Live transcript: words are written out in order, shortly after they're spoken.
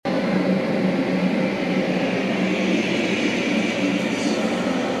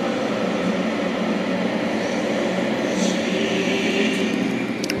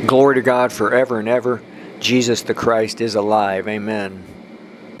Glory to God forever and ever. Jesus the Christ is alive. Amen.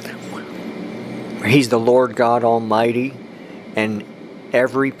 He's the Lord God Almighty, and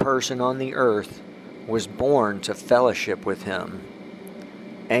every person on the earth was born to fellowship with Him.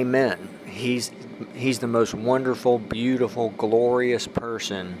 Amen. He's the most wonderful, beautiful, glorious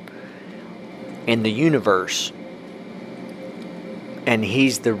person in the universe. And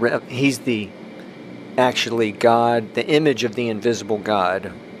he's actually God, the image of the invisible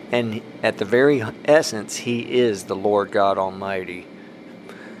God. And at the very essence, He is the Lord God Almighty.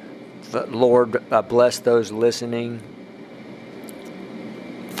 Lord, bless those listening.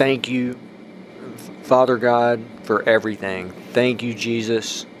 Thank you, Father God, for everything. Thank you,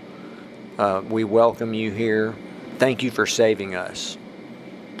 Jesus. We welcome you here. Thank you for saving us.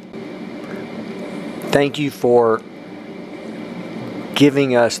 Thank you for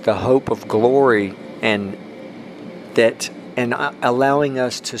giving us the hope of glory and allowing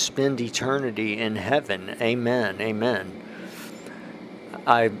us to spend eternity in heaven. Amen. Amen.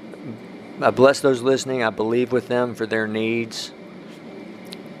 I bless those listening. I believe with them for their needs,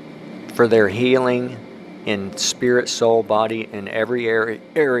 for their healing in spirit, soul, body, in every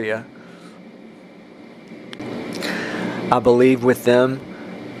area. I believe with them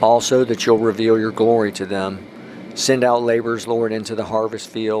also that you'll reveal your glory to them. Send out laborers, Lord, into the harvest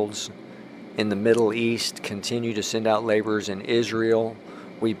fields in the Middle East. Continue to send out laborers in Israel.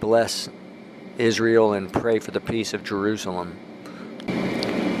 We bless Israel and pray for the peace of Jerusalem.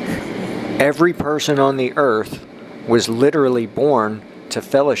 Every person on the earth was literally born to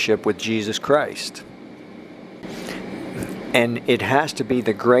fellowship with Jesus Christ. And it has to be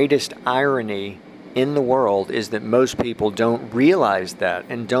the greatest irony in the world is that most people don't realize that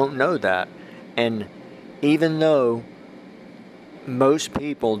and don't know that. And even though most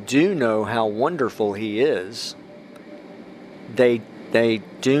people do know how wonderful He is, they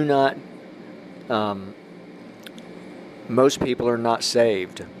do not, most people are not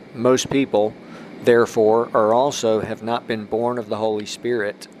saved. Most people, therefore, have not been born of the Holy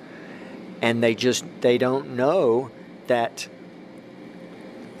Spirit, and they don't know that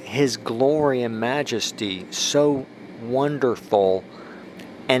His glory and majesty so wonderful,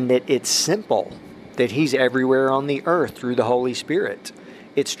 and that it's simple, that He's everywhere on the earth through the Holy Spirit.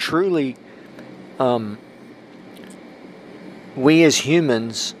 It's truly, we as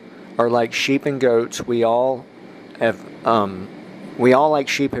humans are like sheep and goats. We all like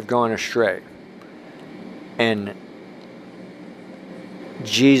sheep have gone astray. And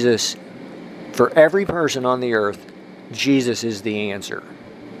Jesus, for every person on the earth, Jesus is the answer.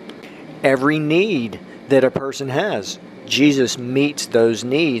 Every need that a person has, Jesus meets those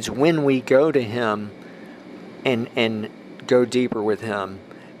needs when we go to Him and go deeper with Him.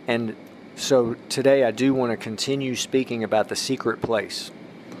 And so today I do want to continue speaking about the secret place.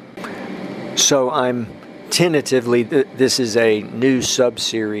 So I'm tentatively, this is a new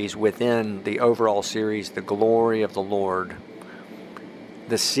sub-series within the overall series, The Glory of the Lord.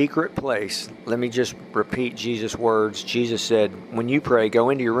 The secret place, let me just repeat Jesus' words. Jesus said, when you pray, go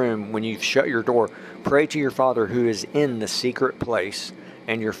into your room. When you've shut your door, pray to your Father who is in the secret place,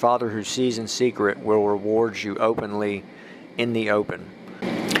 and your Father who sees in secret will reward you openly in the open.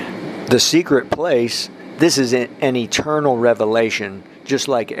 The secret place, this is an eternal revelation, just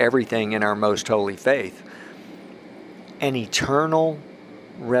like everything in our most holy faith. An eternal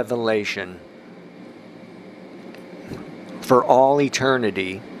revelation for all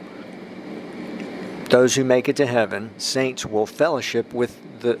eternity. Those who make it to heaven, saints, will fellowship with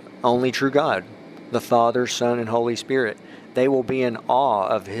the only true God, the Father, Son, and Holy Spirit. They will be in awe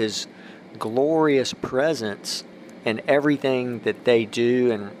of His glorious presence, and everything that they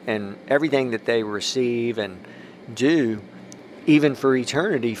do and everything that they receive and do, even for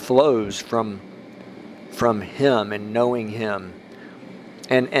eternity, flows from Him and knowing Him.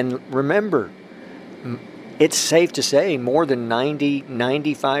 And remember, it's safe to say more than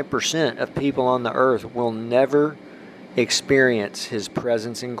 95% of people on the earth will never experience His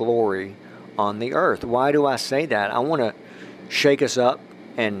presence and glory on the earth. Why do I say that? I want to shake us up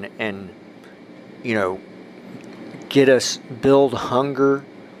and get us, build hunger,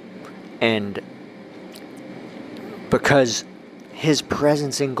 and because His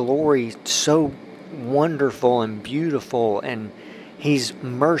presence and glory is so wonderful and beautiful, and He's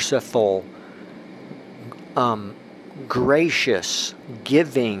merciful, gracious,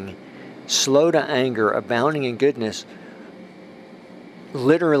 giving, slow to anger, abounding in goodness.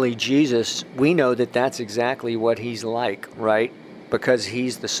 Literally, Jesus, we know that that's exactly what He's like, right? Because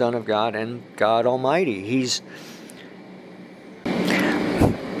He's the Son of God and God Almighty. He's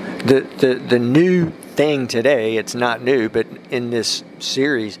the new thing today. It's not new, but in this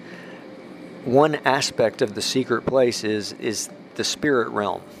series, one aspect of the secret place is the spirit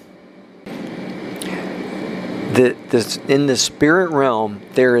realm. In the spirit realm,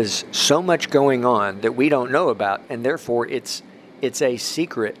 there is so much going on that we don't know about, and therefore it's a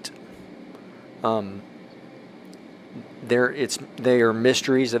secret. They are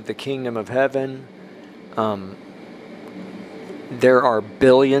mysteries of the kingdom of heaven. There are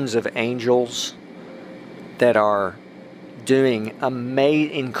billions of angels that are doing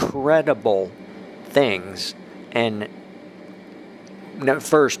incredible things. And now,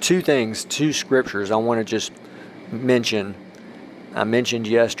 first, two scriptures I want to just mention. I mentioned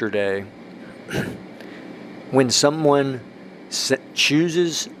yesterday, when someone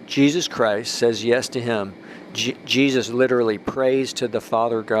chooses Jesus Christ, says yes to Him, Jesus literally prays to the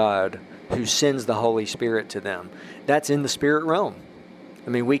Father God who sends the Holy Spirit to them. That's in the spirit realm. I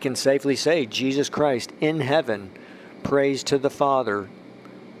mean, we can safely say Jesus Christ in heaven prays to the Father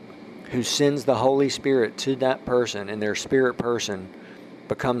who sends the Holy Spirit to that person, and their spirit person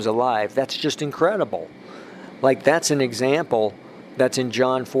becomes alive. That's just incredible. Like, that's an example that's in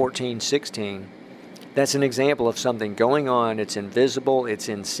John 14:16. That's an example of something going on. It's invisible. It's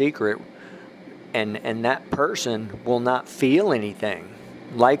in secret. And that person will not feel anything,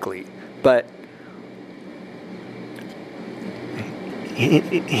 likely. But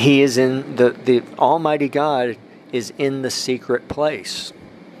he is in the Almighty God is in the secret place.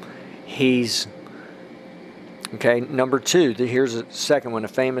 He's okay. Number two, here's a second one, a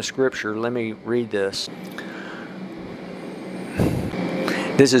famous scripture. Let me read this.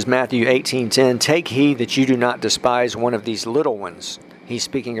 This is Matthew 18:10. Take heed that you do not despise one of these little ones. He's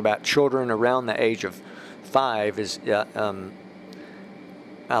speaking about children around the age of 5.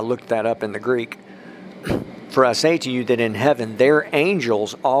 I looked that up in the Greek. For I say to you that in heaven their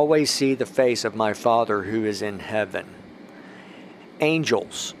angels always see the face of my Father who is in heaven.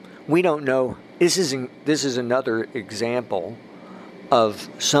 Angels. We don't know. This is another example of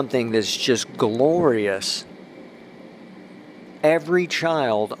something that's just glorious. Every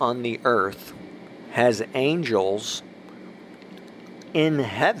child on the earth has angels in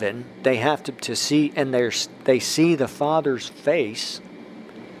heaven. They have to see, and they see the Father's face.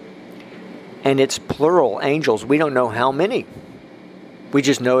 And it's plural angels. We don't know how many. We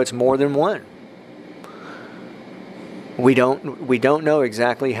just know it's more than one. We don't know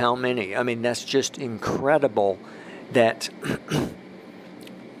exactly how many. I mean, that's just incredible that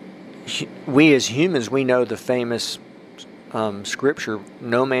we as humans, we know the famous scripture,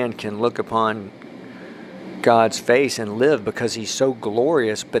 no man can look upon God's face and live because He's so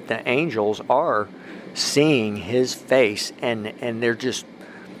glorious, but the angels are seeing His face, and they're just...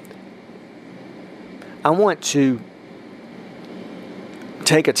 I want to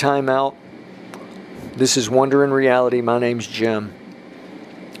take a time out. This is Wonder in Reality. My name's Jim.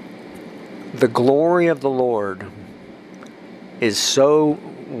 The glory of the Lord is so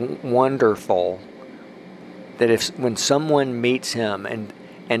wonderful that when someone meets Him, and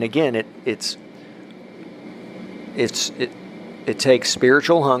again, it takes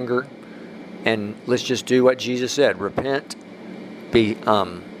spiritual hunger, and let's just do what Jesus said: repent,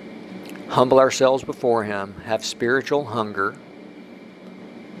 humble ourselves before Him, have spiritual hunger,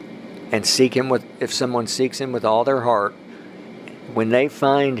 and seek Him if someone seeks Him with all their heart. When they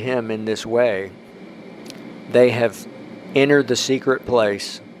find Him in this way, they have entered the secret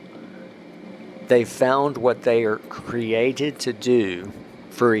place. They found what they are created to do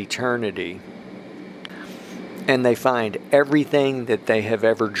for eternity. And they find everything that they have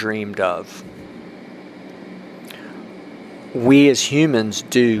ever dreamed of. We as humans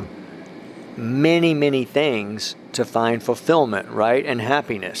do many, many things to find fulfillment, right? And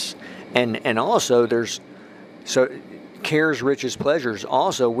happiness. And also there's cares, riches, pleasures.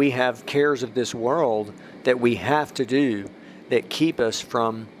 Also, we have cares of this world that we have to do that keep us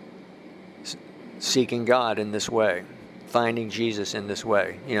from seeking God in this way, finding Jesus in this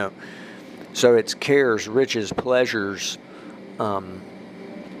way. So it's cares, riches, pleasures.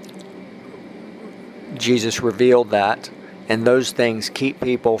 Jesus revealed that, and those things keep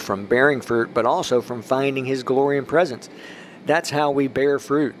people from bearing fruit, but also from finding His glory and presence. That's how we bear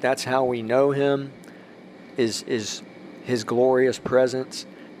fruit. That's how we know Him, is His glorious presence,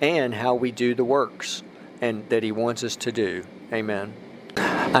 and how we do the works and that He wants us to do. Amen.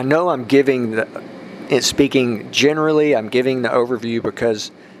 I know I'm speaking generally, I'm giving the overview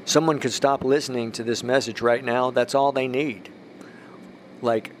because someone could stop listening to this message right now. That's all they need.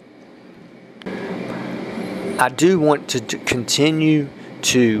 I do want to continue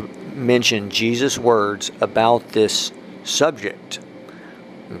to mention Jesus' words about this subject.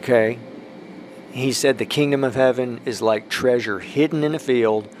 Okay? He said the kingdom of heaven is like treasure hidden in a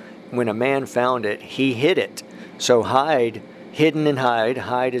field when a man found it, he hid it. So hide, hidden and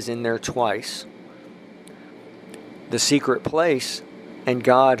hide is in there twice. The secret place, and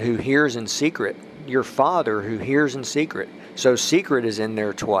God who hears in secret, your Father who hears in secret. So secret is in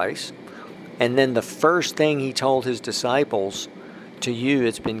there twice. And then the first thing he told his disciples, to you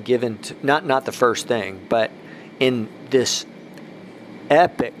it's been given to, not the first thing, but in this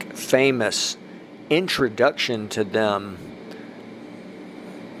epic, famous introduction to them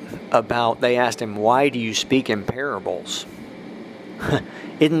about, they asked him, why do you speak in parables?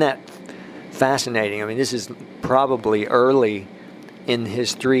 Isn't that fascinating? I mean, this is probably early in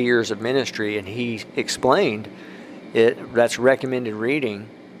his 3 years of ministry, and he explained it. That's recommended reading.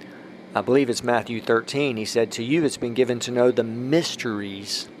 I believe it's Matthew 13. He said, to you it's been given to know the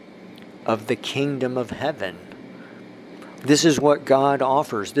mysteries of the kingdom of heaven. This is what God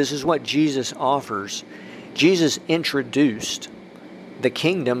offers. This is what Jesus offers. Jesus introduced the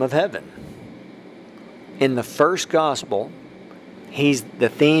kingdom of heaven. In the first gospel, the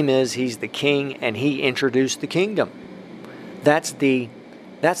theme is he's the king, and he introduced the kingdom. That's the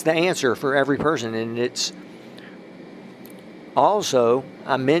answer for every person. And it's also,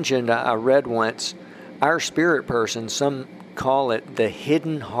 I read once, our spirit person, some call it the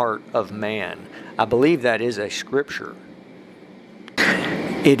hidden heart of man. I believe that is a scripture.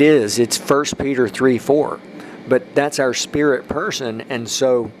 It is. It's 1 Peter 3:4. But that's our spirit person. And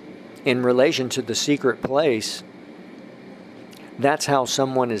so in relation to the secret place, that's how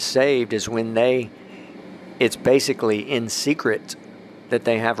someone is saved, is when it's basically in secret that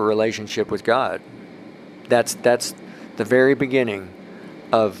they have a relationship with God. That's the very beginning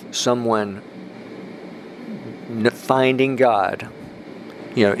of someone finding God.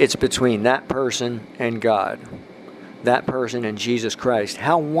 It's between that person and God. That person and Jesus Christ.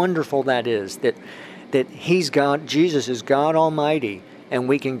 How wonderful that is, that he's God, Jesus is God Almighty, and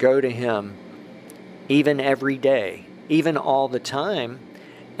we can go to him even every day, even all the time.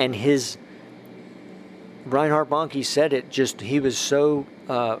 And Reinhard Bonnke said it he was so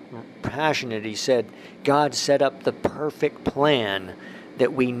passionate. He said, God set up the perfect plan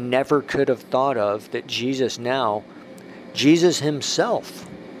that we never could have thought of, that Jesus himself,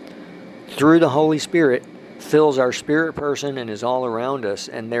 through the Holy Spirit, fills our spirit person and is all around us,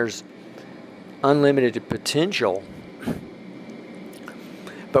 and there's unlimited potential.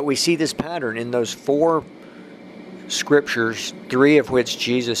 But we see this pattern in those 4 scriptures, 3 of which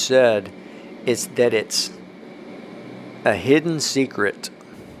Jesus said it's a hidden secret,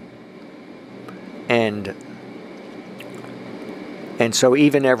 and so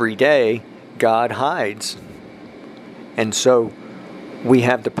even every day God hides. And so we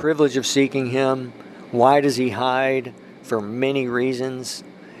have the privilege of seeking him. Why does he hide? For many reasons.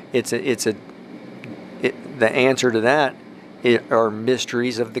 The answer to that are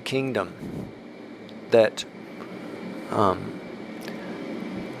mysteries of the kingdom. That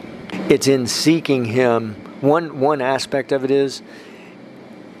it's in seeking him. One aspect of it is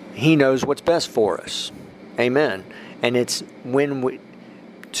he knows what's best for us. Amen. And it's when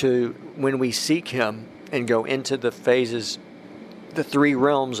we seek him and go into the phases, the 3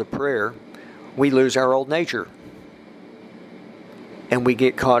 realms of prayer, we lose our old nature. And we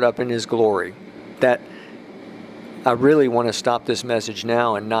get caught up in his glory. That I really want to stop this message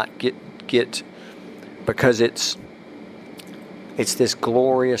now and not get because it's this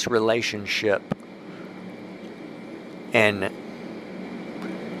glorious relationship. And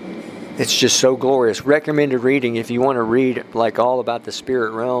it's just so glorious. Recommended reading, if you want to read like all about the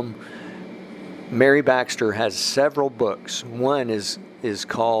spirit realm. Mary Baxter has several books. One is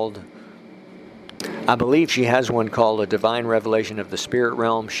called, I believe she has one called A Divine Revelation of the Spirit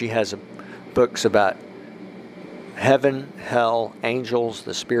Realm. She has books about heaven, hell, angels,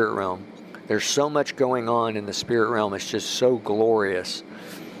 the spirit realm. There's so much going on in the spirit realm. It's just so glorious.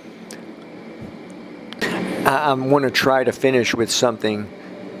 I want to try to finish with something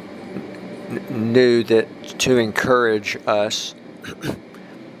new to encourage us.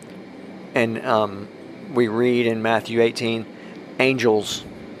 And we read in Matthew 18, angels,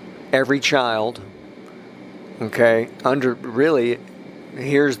 every child, okay,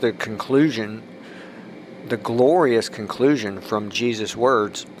 here's the conclusion, the glorious conclusion from Jesus'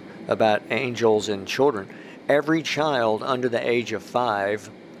 words about angels and children. Every child under the age of 5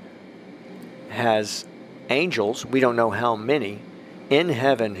 has angels, we don't know how many, in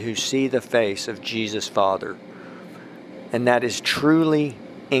heaven who see the face of Jesus Father. And that is truly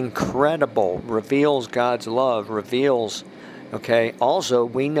incredible. Reveals God's love, okay. Also,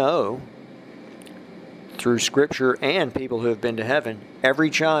 we know through Scripture and people who have been to heaven, every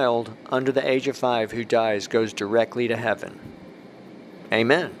child under the age of 5 who dies goes directly to heaven.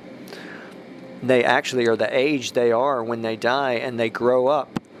 Amen. they actually are the age they are when they die, and they grow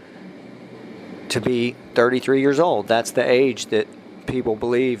up to be 33 years old. That's the age that people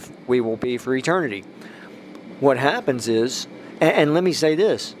believe we will be for eternity. What happens is, and let me say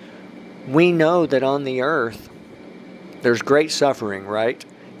this, we know that on the earth there's great suffering, right?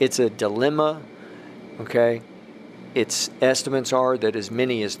 It's a dilemma, okay? Its estimates are that as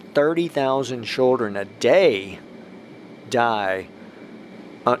many as 30,000 children a day die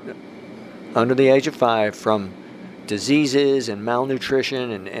under the age of 5 from diseases and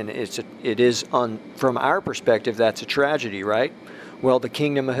malnutrition, and it is from our perspective, that's a tragedy, right? Well, the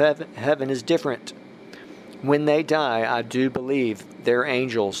kingdom of heaven is different. When they die, I do believe their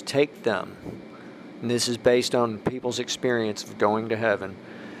angels take them. And this is based on people's experience of going to heaven.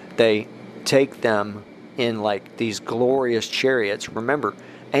 They take them in like these glorious chariots. Remember,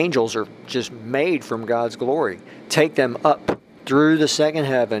 angels are just made from God's glory. Take them up through the second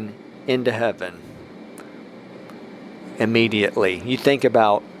heaven into heaven immediately. You think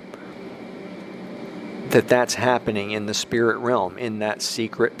about that's happening in the spirit realm, in that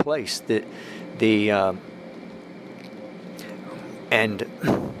secret place. And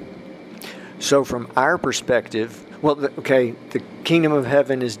so from our perspective, well, the kingdom of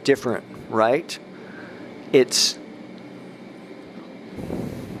heaven is different, right? It's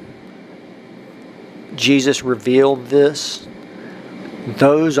Jesus revealed this.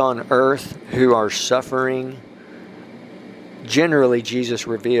 Those on earth who are suffering, generally Jesus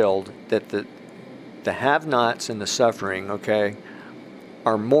revealed that the have-nots and the suffering,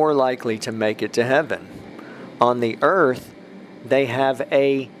 are more likely to make it to heaven. On the earth, they have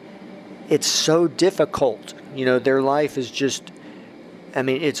it's so difficult. Their life is just,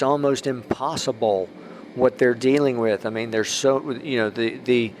 it's almost impossible what they're dealing with. There's so,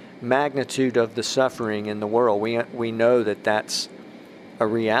 the magnitude of the suffering in the world. We know that that's a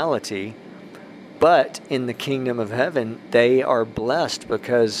reality. But in the kingdom of heaven, they are blessed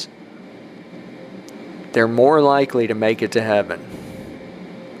because they're more likely to make it to heaven.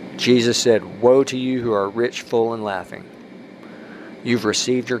 Jesus said, "Woe to you who are rich, full, and laughing. You've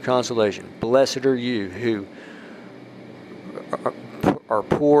received your consolation. Blessed are you who are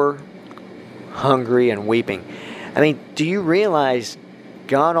poor, hungry, and weeping." Do you realize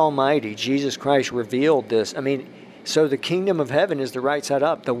God Almighty, Jesus Christ, revealed this? So the kingdom of heaven is the right side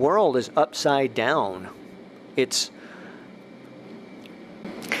up. The world is upside down.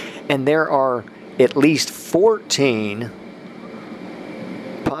 And there are at least 14,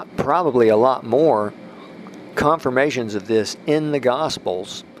 probably a lot more, confirmations of this in the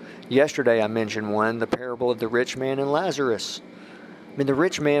Gospels. Yesterday I mentioned one, the parable of the rich man and Lazarus. The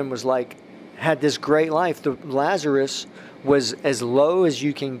rich man had this great life. The Lazarus was as low as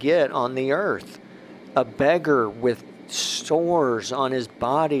you can get on the earth. A beggar with sores on his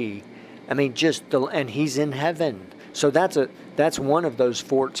body. And he's in heaven. So that's one of those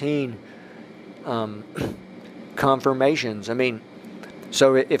 14 confirmations.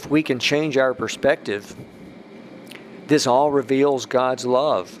 So if we can change our perspective, this all reveals God's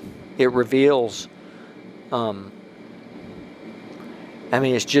love. It reveals,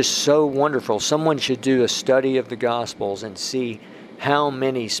 it's just so wonderful. Someone should do a study of the Gospels and see how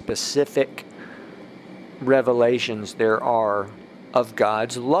many specific revelations there are of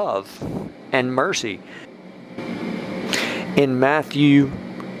God's love and mercy. In Matthew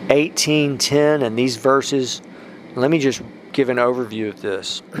 18:10 and these verses, let me just give an overview of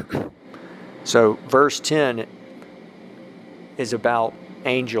this. So verse 10 is about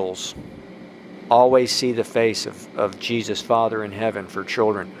angels always see the face of Jesus Father in heaven for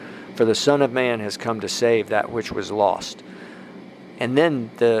children. For the Son of Man has come to save that which was lost. And then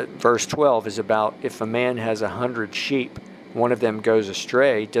the verse 12 is about if a man has 100 sheep, one of them goes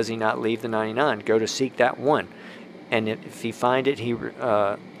astray, does he not leave the 99? Go to seek that one. And if he find it, he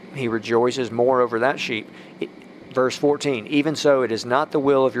rejoices more over that sheep. Verse 14, even so it is not the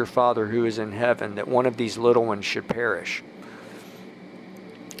will of your Father who is in heaven that one of these little ones should perish.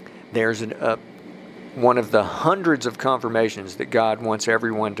 There's one of the hundreds of confirmations that God wants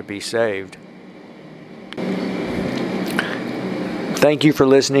everyone to be saved. Thank you for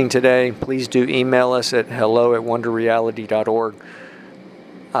listening today. Please do email us at hello@wonderreality.org.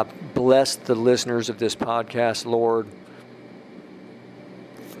 I bless the listeners of this podcast, Lord.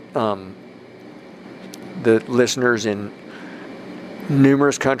 The listeners in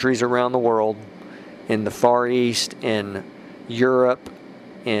numerous countries around the world, in the Far East, in Europe,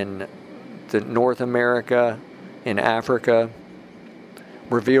 in North America, in Africa.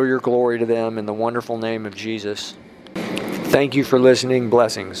 Reveal your glory to them in the wonderful name of Jesus. Thank you for listening.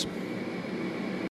 Blessings.